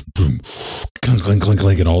the night. You boom, clink, clink, clink,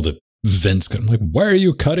 clink, and all the vents. I'm like, why are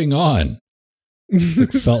you cutting on? It's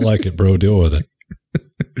like, felt like it, bro. Deal with it.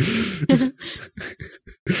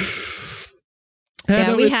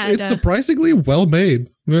 Yeah, it's surprisingly well made.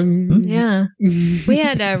 Yeah, we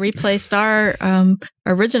had replaced our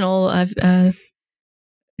original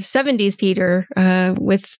 70s heater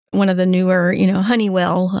with one of the newer,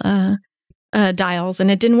 Honeywell dials,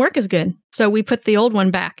 and it didn't work as good. So we put the old one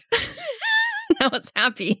back. Now it's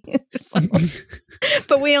happy. So,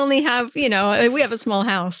 but we only have, we have a small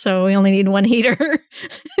house, so we only need one heater.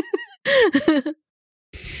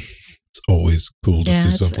 It's always cool to see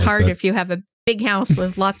something like that. It's hard if you have a big house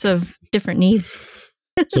with lots of different needs.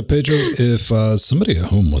 So, Pedro, if somebody at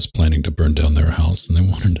home was planning to burn down their house and they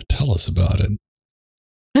wanted to tell us about it,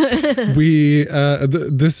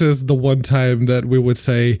 this is the one time that we would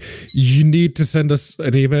say you need to send us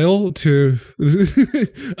an email to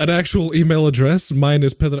an actual email address. Mine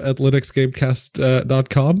is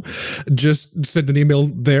peter@linuxgamecast.com. Just send an email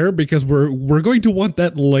there, because we're going to want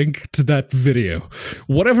that link to that video.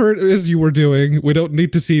 Whatever it is you were doing, we don't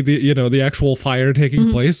need to see the actual fire taking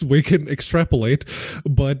place. We can extrapolate,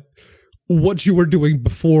 but what you were doing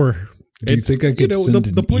before. Do you think I could send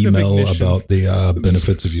an email about the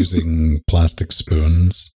benefits of using plastic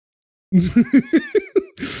spoons?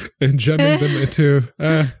 And jamming them into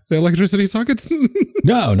the electricity sockets?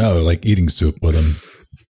 No, like eating soup with them.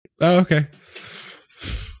 Oh, okay.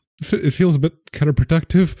 It feels a bit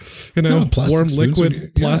counterproductive, warm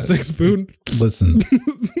liquid plastic spoon. Listen,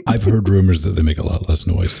 I've heard rumors that they make a lot less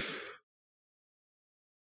noise.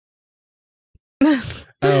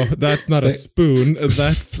 Oh, that's not a spoon.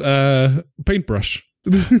 That's a paintbrush.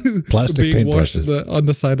 Plastic paintbrushes on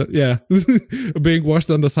the side of being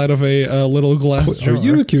washed on the side of a little glass jar. Are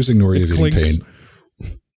you accusing Nori of eating paint?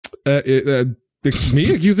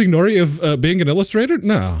 Me accusing Nori of being an illustrator?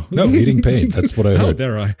 No, eating paint. That's what I heard. How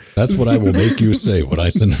dare I? That's what I will make you say when I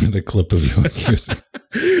send the clip of you accusing.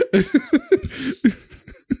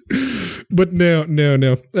 But no.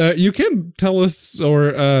 You can tell us,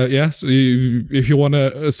 or yes, if you want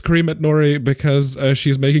to scream at Nori because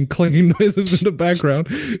she's making clanging noises in the background,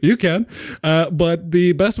 you can. But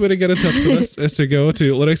the best way to get in touch with us is to go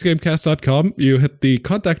to linuxgamecast.com. You hit the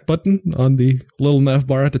contact button on the little nav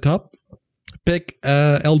bar at the top. Pick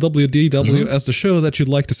LWDW as the show that you'd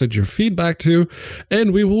like to send your feedback to,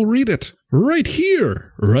 and we will read it right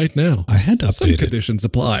here, right now. I had to update Some conditions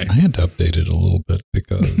apply. I had to update it a little bit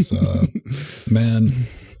because, man,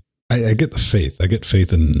 I get the faith. I get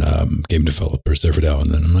faith in game developers every now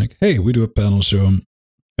and then. I'm like, hey, we do a panel show,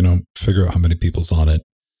 figure out how many people's on it,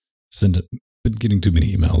 send it. Been getting too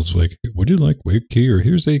many emails like, would you like wake key, or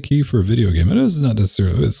here's a key for a video game? It is not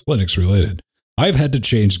necessarily, it's Linux related. I've had to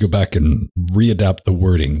go back and readapt the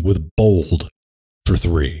wording with bold for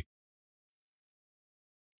 3.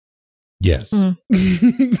 Yes. I'm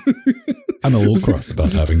a little cross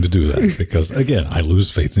about having to do that because, again, I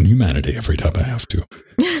lose faith in humanity every time I have to.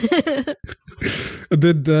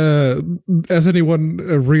 Did has anyone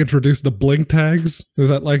reintroduced the blink tags? Is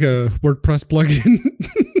that like a WordPress plugin?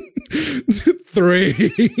 3.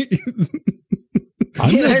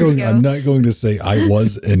 I'm not going to say I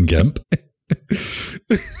was in GIMP.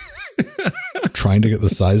 Trying to get the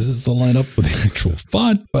sizes to line up with the actual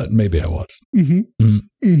font, but maybe I was.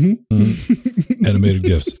 Animated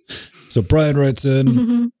GIFs. So Brian writes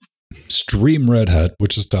in, Stream Red Hat,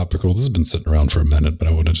 which is topical. This has been sitting around for a minute, but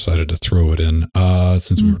I would have decided to throw it in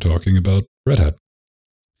since we were talking about Red Hat.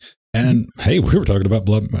 And hey, we were talking about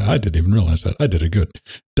I didn't even realize that. I did it good.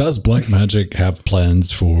 Does Blackmagic have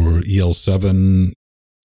plans for EL7?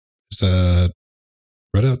 Is that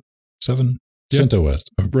Red Hat 7? Yep. CentOS.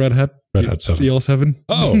 Red Hat 7. EL7.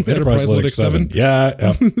 Oh, Enterprise Linux 7. Yeah.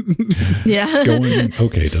 Yeah.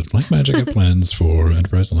 Okay, does Blackmagic have plans for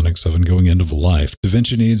Enterprise Linux 7 going end of life?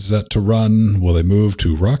 DaVinci needs that to run. Will they move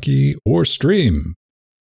to Rocky or Stream?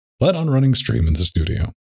 Plan on running Stream in the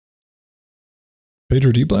studio.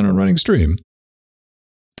 Pedro, do you plan on running Stream?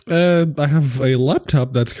 I have a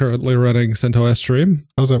laptop that's currently running CentOS Stream.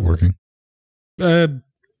 How's that working?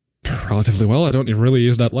 Relatively well. I don't really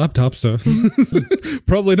use that laptop, so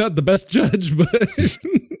probably not the best judge, but...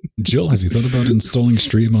 Jill, have you thought about installing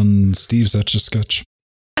Stream on Steve's Etch-a-Sketch?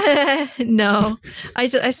 No. I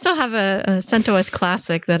still have a CentOS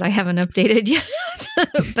Classic that I haven't updated yet,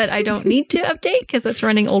 but I don't need to update because it's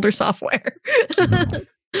running older software.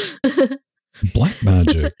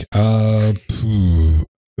 Blackmagic.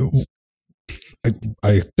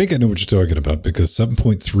 I think I know what you're talking about because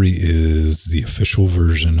 7.3 is the official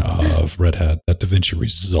version of Red Hat that DaVinci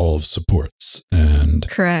Resolve supports. And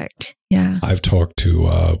correct. Yeah. I've talked to,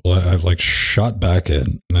 I've like shot back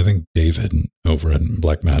in, and I think David over in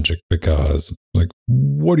Blackmagic because like,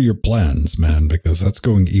 what are your plans, man? Because that's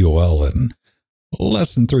going EOL in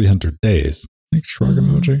less than 300 days. Like shrug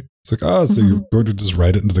emoji. It's like, oh, so you're going to just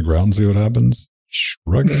write it into the ground and see what happens?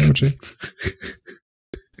 Shrug emoji.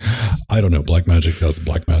 I don't know. Blackmagic does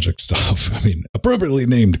Blackmagic stuff. I mean, appropriately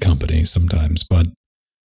named company sometimes, but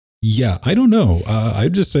yeah, I don't know.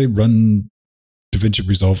 I'd just say run DaVinci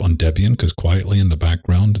Resolve on Debian because quietly in the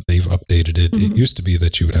background, they've updated it. It used to be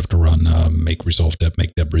that you would have to run make resolve deb,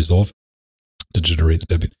 make deb resolve to generate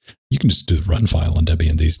the Debian. You can just do the run file on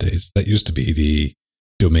Debian these days. That used to be the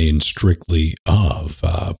domain strictly of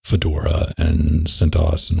Fedora and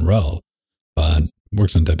CentOS and RHEL, but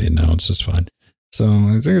works on Debian now. It's just fine. So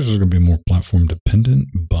I think it's going to be more platform dependent,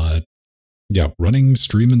 but yeah, running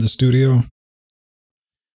Stream in the studio.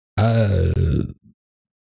 I'm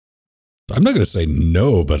not going to say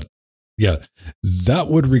no, but yeah, that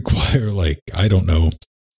would require like, I don't know,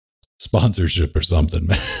 sponsorship or something,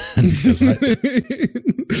 man. You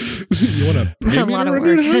want to pay me to run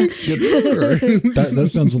your house? That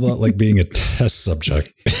sounds a lot like being a test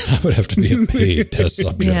subject. I would have to be a paid test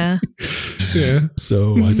subject. Yeah.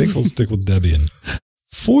 So I think we'll stick with Debian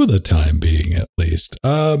for the time being, at least.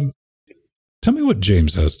 Tell me what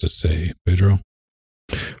James has to say, Pedro.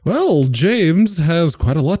 Well, James has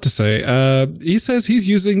quite a lot to say. He says he's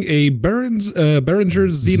using a Behringer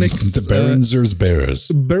Xenix. The Behringer's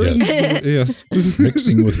Bears. Yes.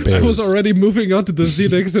 Mixing with bears. I was already moving on to the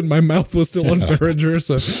Xenix and my mouth was still on Behringer.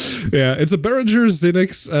 So yeah, it's a Behringer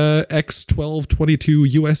Xenix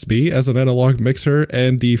X1222 USB as an analog mixer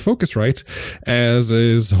and the Focusrite as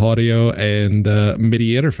is audio and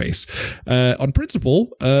MIDI interface. On principle,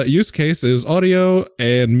 use case is audio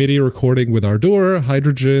and MIDI recording with Ardour, Hydrogen,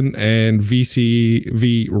 and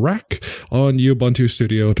VCV Rack on Ubuntu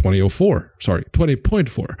Studio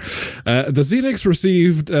 20.4. The Xenix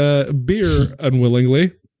received beer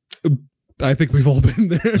unwillingly. I think we've all been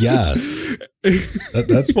there. Yeah.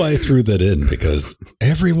 That's why I threw that in, because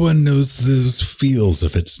everyone knows those feels.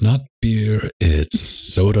 If it's not beer, it's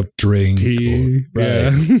soda drink. Tea. Right. Yeah.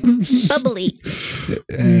 Bubbly.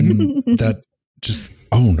 And that just,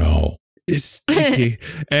 oh no. Is sticky.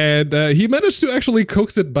 And he managed to actually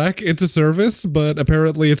coax it back into service, but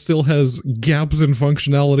apparently it still has gaps in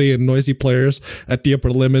functionality and noisy players at the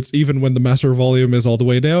upper limits, even when the master volume is all the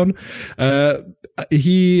way down.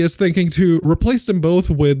 He is thinking to replace them both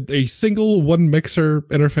with a single one mixer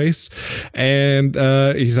interface. And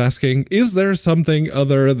he's asking, is there something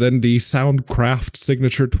other than the Soundcraft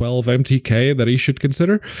Signature 12 MTK that he should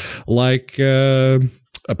consider? Like,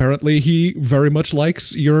 apparently, he very much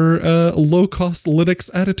likes your low-cost Linux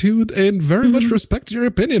attitude and very much respects your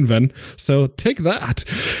opinion, Ven. So take that.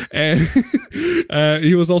 And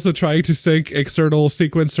he was also trying to sync external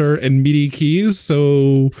sequencer and MIDI keys,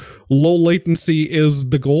 so low latency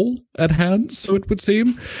is the goal at hand, so it would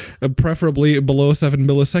seem, preferably below 7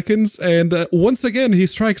 milliseconds. And once again, he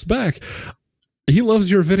strikes back. He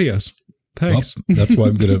loves your videos. Thanks. Well, that's why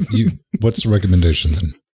I'm going to... What's the recommendation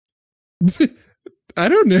then? I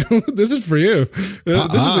don't know. This is for you.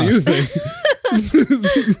 This is a you thing.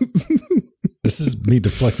 This is me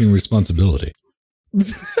deflecting responsibility.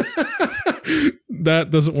 That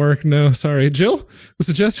doesn't work. No, sorry. Jill,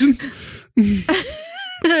 suggestions?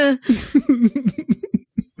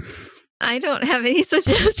 I don't have any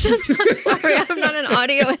suggestions. I'm sorry. I'm not an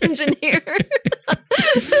audio engineer.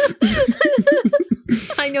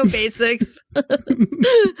 I know basics.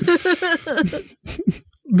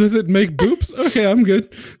 Does it make boops? Okay, I'm good.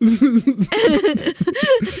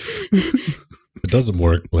 It doesn't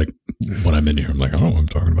work. Like when I'm in here, I'm like, I don't know what I'm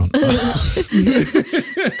talking about.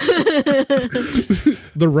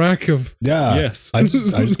 The rack of yes. I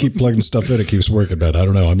just keep plugging stuff in. It keeps working, but I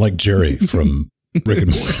don't know. I'm like Jerry from Rick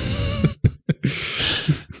and Morty.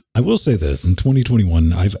 I will say this: in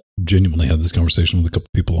 2021, I've genuinely had this conversation with a couple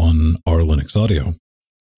people on our Linux audio,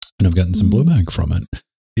 and I've gotten some blowback from it.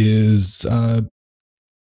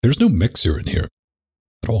 There's no mixer in here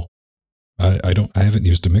at all. I haven't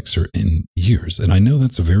used a mixer in years. And I know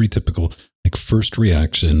that's a very typical like first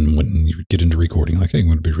reaction when you get into recording, like, hey, I'm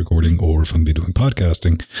going to be recording, or if I'm going to be doing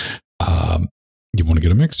podcasting, you want to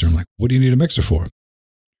get a mixer. I'm like, what do you need a mixer for? You're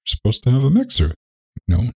supposed to have a mixer.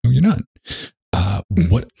 No, you're not.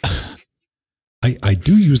 What I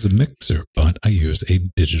do use a mixer, but I use a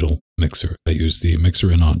digital mixer. I use the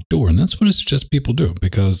mixer in outdoor, and that's what I suggest people do,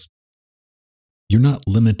 because you're not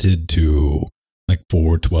limited to like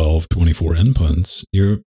 4, 12, 24 inputs.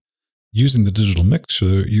 You're using the digital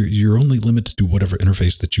mixer. You're only limited to whatever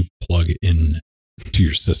interface that you plug in to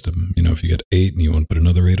your system. You know, if you get 8 and you want to put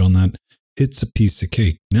another 8 on that, it's a piece of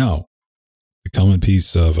cake. Now, the common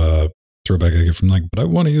piece of throwback I get from like, but I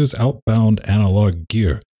want to use outbound analog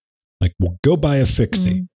gear. Like, well, go buy a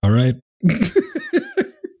fixie. All right.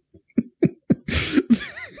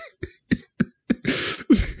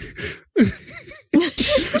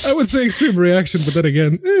 I would say extreme reaction, but then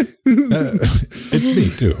again, it's me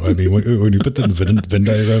too. I mean, when you put that in the Venn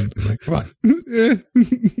diagram, I'm like, come on,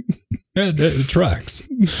 it tracks.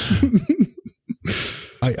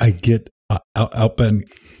 I get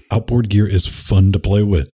outboard gear is fun to play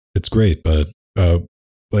with. It's great, but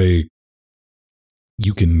like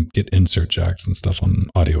you can get insert jacks and stuff on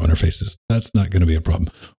audio interfaces. That's not going to be a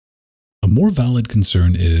problem. A more valid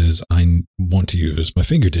concern is I want to use my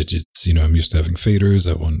finger digits. You know, I'm used to having faders.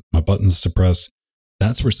 I want my buttons to press.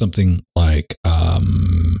 That's where something like, I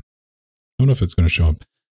don't know if it's going to show up.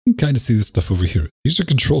 You can kind of see this stuff over here. These are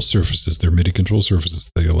control surfaces. They're MIDI control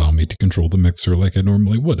surfaces. They allow me to control the mixer like I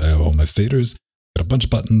normally would. I have all my faders, got a bunch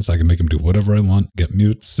of buttons. I can make them do whatever I want. Get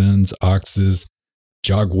mutes, sends, auxes,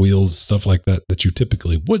 jog wheels, stuff like that that you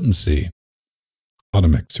typically wouldn't see on a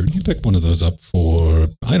mixer. You pick one of those up for,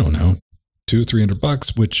 I don't know,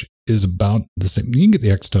 $200-300, which is about the same. You can get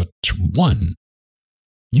the X-Touch 1.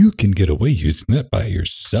 You can get away using that by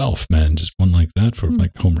yourself, man. Just one like that for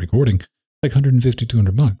like home recording, like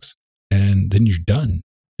 $150-200, and then you're done.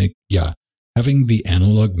 Like, yeah, having the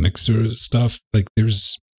analog mixer stuff, like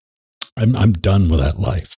I'm done with that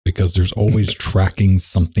life, because there's always tracking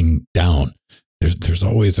something down. There's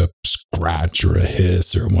always a scratch or a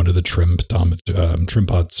hiss, or one of the trim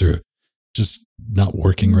pots are just not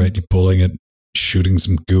working right. You're pulling it, shooting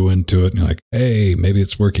some goo into it, and you're like, hey, maybe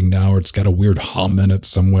it's working now, or it's got a weird hum in it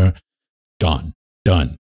somewhere. Gone.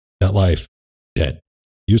 Done. That life, dead.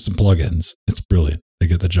 Use some plugins. It's brilliant. They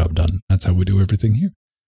get the job done. That's how we do everything here.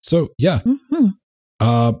 So, yeah.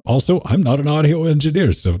 Also, I'm not an audio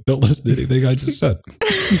engineer, so don't listen to anything I just said.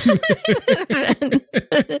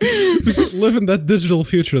 Living that digital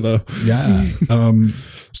future, though. Yeah.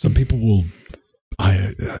 Some people will...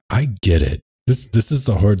 I get it. This is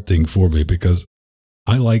the hard thing for me, because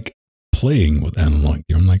I like playing with analog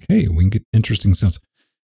gear. I'm like, hey, we can get interesting sounds.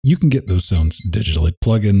 You can get those sounds digitally.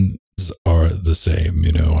 Plugins are the same.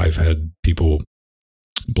 You know, I've had people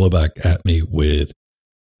blow back at me with,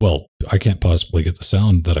 well, I can't possibly get the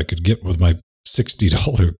sound that I could get with my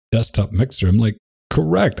 $60 desktop mixer. I'm like,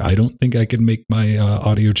 correct. I don't think I can make my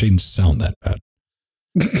audio chain sound that bad.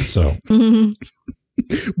 So...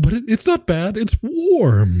 But it's not bad. It's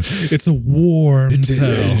warm. It's a warm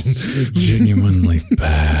sound. It's genuinely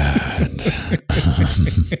bad.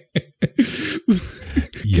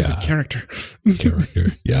 Yeah. Character.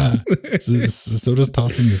 Yeah. So does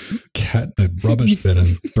tossing your cat in a rubbish bin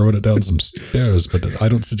and throwing it down some stairs. But I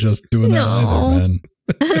don't suggest doing that either, man.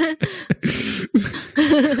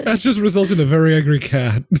 That just results in a very angry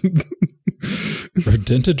cat. Or a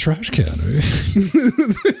dented trash can. Right?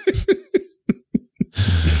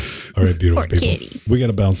 All right, beautiful people. Kitty. We got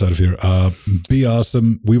to bounce out of here. Be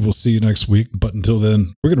awesome. We will see you next week. But until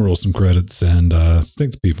then, we're going to roll some credits and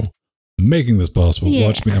thank the people making this possible. Yeah.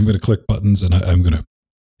 Watch me. I'm going to click buttons and I'm going to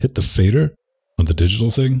hit the fader on the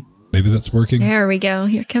digital thing. Maybe that's working. There we go.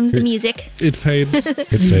 Here comes the music. It fades. It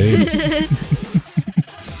fades.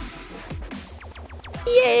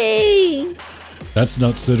 Yay! That's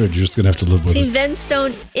not centered. You're just going to have to live with it. See, Ven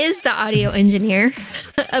Stone is the audio engineer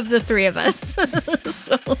of the three of us.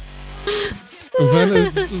 So. Ven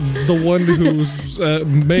is the one who's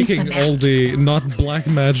making all the not black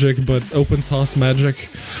magic, but open source magic.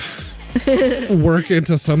 work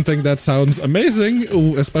into something that sounds amazing,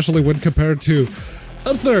 especially when compared to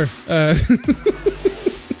other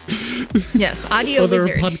yes, audio other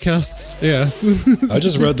wizard. podcasts. Yes. I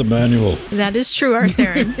just read the manual. That is true,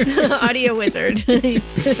 Arthurian. Audio wizard.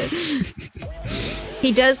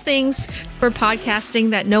 He does things for podcasting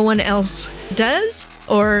that no one else does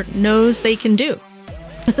or knows they can do.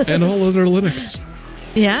 And all under Linux.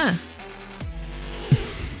 Yeah.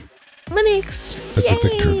 Linux. It's like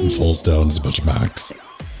the curtain falls down. There's a bunch of Macs.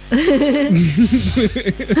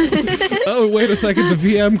 Oh, wait a second. The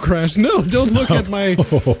VM crashed. No, don't look at my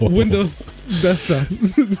Windows desktop.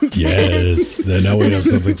 Yes. Then now we have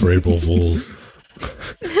something for April Fools.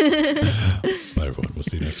 Bye, everyone. We'll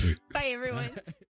see you next week. Bye, everyone.